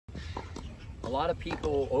lot of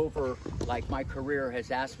people over, like my career, has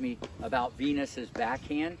asked me about Venus's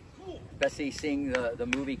backhand, especially seeing the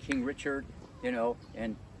movie King Richard, you know,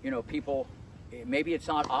 and, you know, people, maybe it's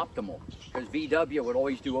not optimal, because VW would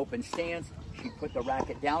always do open stance. She'd put the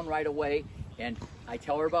racket down right away, and I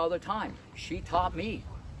tell her about all the time, she taught me.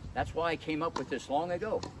 That's why I came up with this long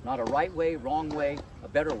ago. Not a right way, wrong way, a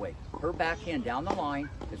better way. Her backhand down the line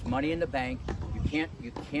is money in the bank.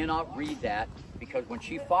 You cannot read that, because when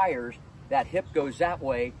she fires, that hip goes that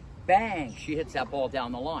way, bang, she hits that ball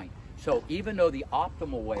down the line. So even though the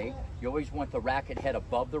optimal way, you always want the racket head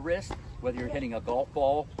above the wrist, whether you're hitting a golf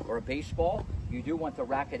ball or a baseball, you do want the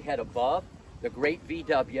racket head above. The great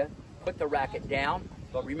VW put the racket down,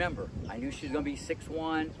 but remember, I knew she was gonna be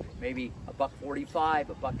 6'1", maybe a $145,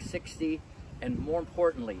 a $160, and more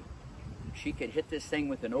importantly, she could hit this thing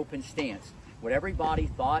with an open stance. What everybody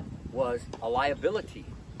thought was a liability,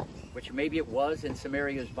 which maybe it was in some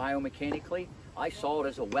areas biomechanically, I saw it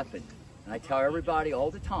as a weapon. And I tell everybody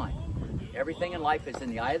all the time, everything in life is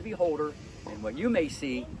in the eye of the beholder, and what you may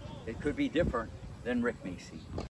see, it could be different than Rick may see.